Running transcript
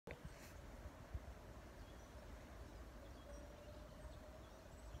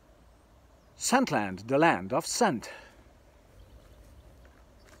Scentland, the land of scent.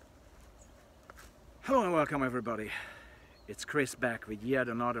 Hello and welcome everybody. It's Chris back with yet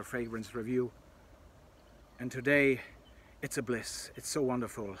another fragrance review. And today it's a bliss. It's so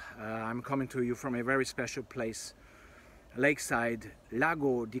wonderful. I'm coming to you from a very special place, lakeside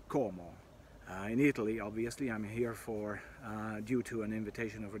Lago di Como. In Italy, obviously. I'm here due to an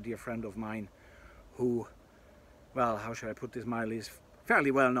invitation of a dear friend of mine who, well, how should I put this mildly, is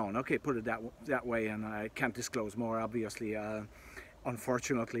fairly well known. Okay, put it that way, and I can't disclose more, obviously,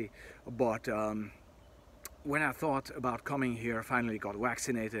 unfortunately. But when I thought about coming here, finally got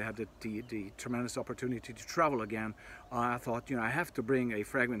vaccinated, had the tremendous opportunity to travel again, I thought, I have to bring a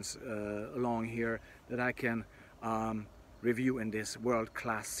fragrance along here that I can review in this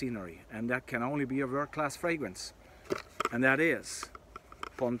world-class scenery, and that can only be a world-class fragrance, and that is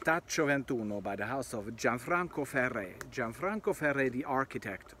Pontaccio 21 by the house of Gianfranco Ferre. Gianfranco Ferre, the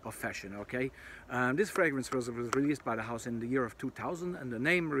architect of fashion, okay? This fragrance was released by the house in the year of 2000, and the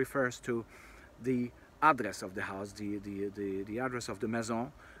name refers to the address of the house, the address of the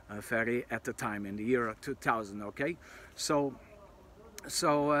Maison Ferre at the time, in the year of 2000, okay? So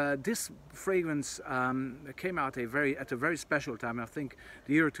this fragrance came out at a very special time. I think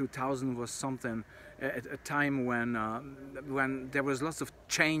the year 2000 was something, at a time when there was lots of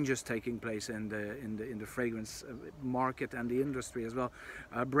changes taking place in the fragrance market and the industry as well.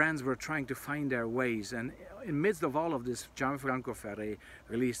 Brands were trying to find their ways, and in midst of all of this, Gianfranco Ferre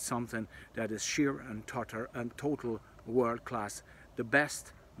released something that is sheer and total world class, the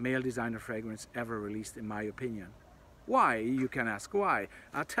best male designer fragrance ever released, in my opinion. Why, you can ask? Why?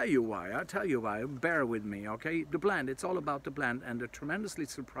 I'll tell you why. I'll tell you why. Bear with me, okay? The blend, it's all about the blend and the tremendously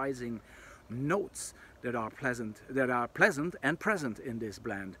surprising notes that are pleasant and present in this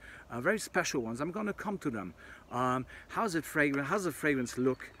blend. Very special ones. I'm going to come to them. How's the fragrance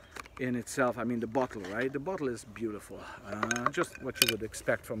look in itself? I mean, the bottle, right? The bottle is beautiful. Just what you would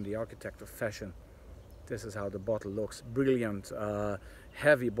expect from the architect of fashion. This is how the bottle looks. Brilliant,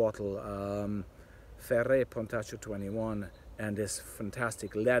 heavy bottle. Ferre Pontaccio 21, and this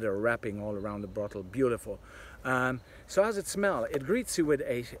fantastic leather wrapping all around the bottle, beautiful. So how does it smell? It greets you with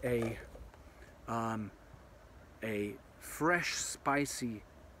a fresh, spicy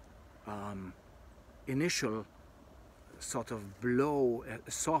initial sort of blow,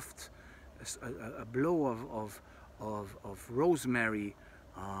 a blow of rosemary,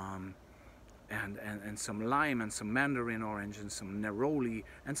 and some lime and some mandarin orange and some neroli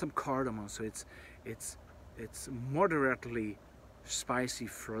and some cardamom. So it's moderately spicy,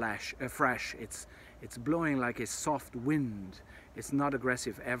 fresh. It's blowing like a soft wind. It's not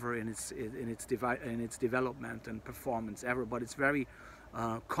aggressive ever in its development and performance ever, but it's very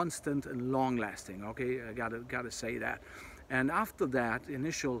constant and long-lasting. Okay, I gotta say that. And after that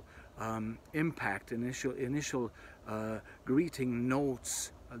initial impact, initial greeting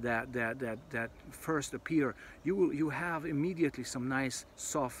notes that first appear, you have immediately some nice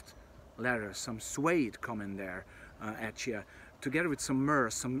soft leather, some suede coming there at you, together with some myrrh,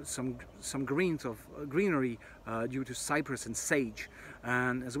 some greenery due to cypress and sage,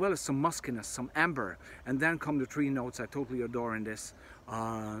 and as well as some muskiness, some amber. And then come the three notes I totally adore in this: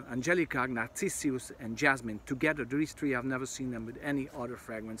 Angelica, Narcissus, and Jasmine. Together, these three, I've never seen them with any other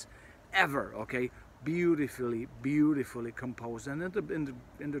fragrance ever. Okay, beautifully composed. And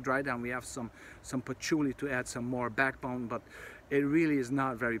in the dry down, we have some patchouli to add some more backbone, but it really is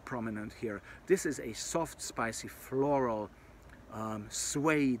not very prominent here. This is a soft, spicy, floral,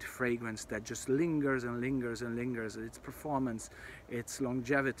 suede fragrance that just lingers and lingers and lingers. Its performance, its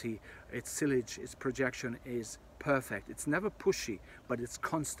longevity, its sillage, its projection is perfect. It's never pushy, but it's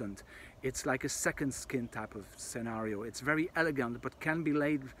constant. It's like a second skin type of scenario. It's very elegant, but can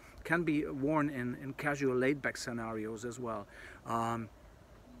be worn in casual laid-back scenarios as well.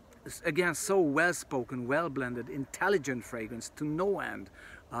 Again, so well-spoken, well-blended, intelligent fragrance to no end.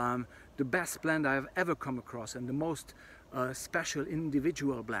 The best blend I have ever come across, and the most special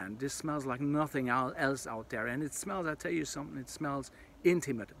individual blend. This smells like nothing else out there, and it smells, I tell you something, it smells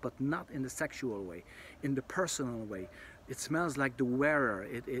intimate, but not in the sexual way, in the personal way. It smells like the wearer.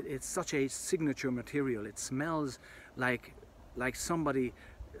 It's such a signature material. It smells like somebody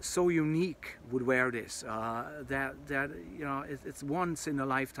so unique would wear this, it's once in a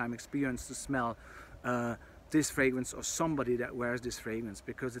lifetime experience to smell this fragrance, or somebody that wears this fragrance,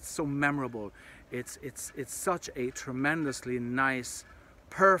 because it's so memorable. It's such a tremendously nice,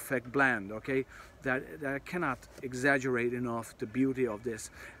 perfect blend, okay, that I cannot exaggerate enough the beauty of this.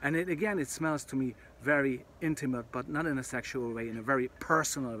 And again, it smells to me very intimate, but not in a sexual way, in a very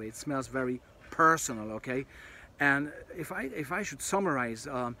personal way. It smells very personal, okay. And if I should summarize,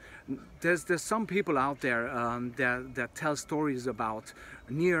 there's some people out there that tell stories about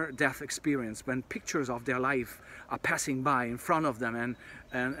near-death experience when pictures of their life are passing by in front of them,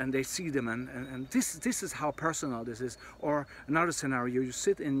 and they see them, and this is how personal this is. Or another scenario: you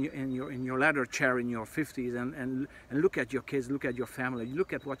sit in your leather chair in your 50s and look at your kids, look at your family,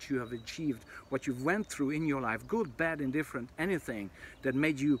 look at what you have achieved, what you've went through in your life, good, bad, indifferent, anything that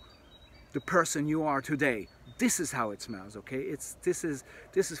made you the person you are today. This is how it smells, okay? This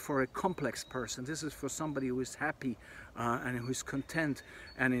is for a complex person. This is for somebody who is happy and who is content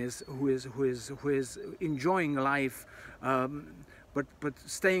and who is enjoying life, but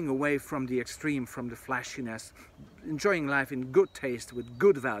staying away from the extreme, from the flashiness, enjoying life in good taste with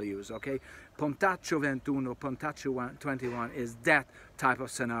good values, okay? Pontaccio 21, Pontaccio 21 is that type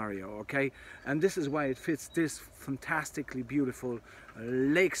of scenario, okay? And this is why it fits this fantastically beautiful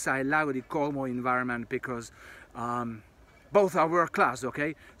lakeside Lago di Como environment, because both are world class,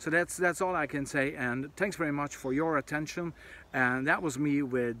 okay? So that's all I can say, and thanks very much for your attention. And that was me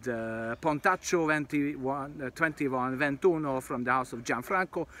with Pontaccio 21 from the house of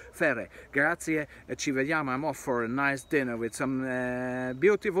Gianfranco Ferre. Grazie e ci vediamo. I'm off for a nice dinner with some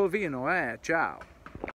beautiful vino, Ciao!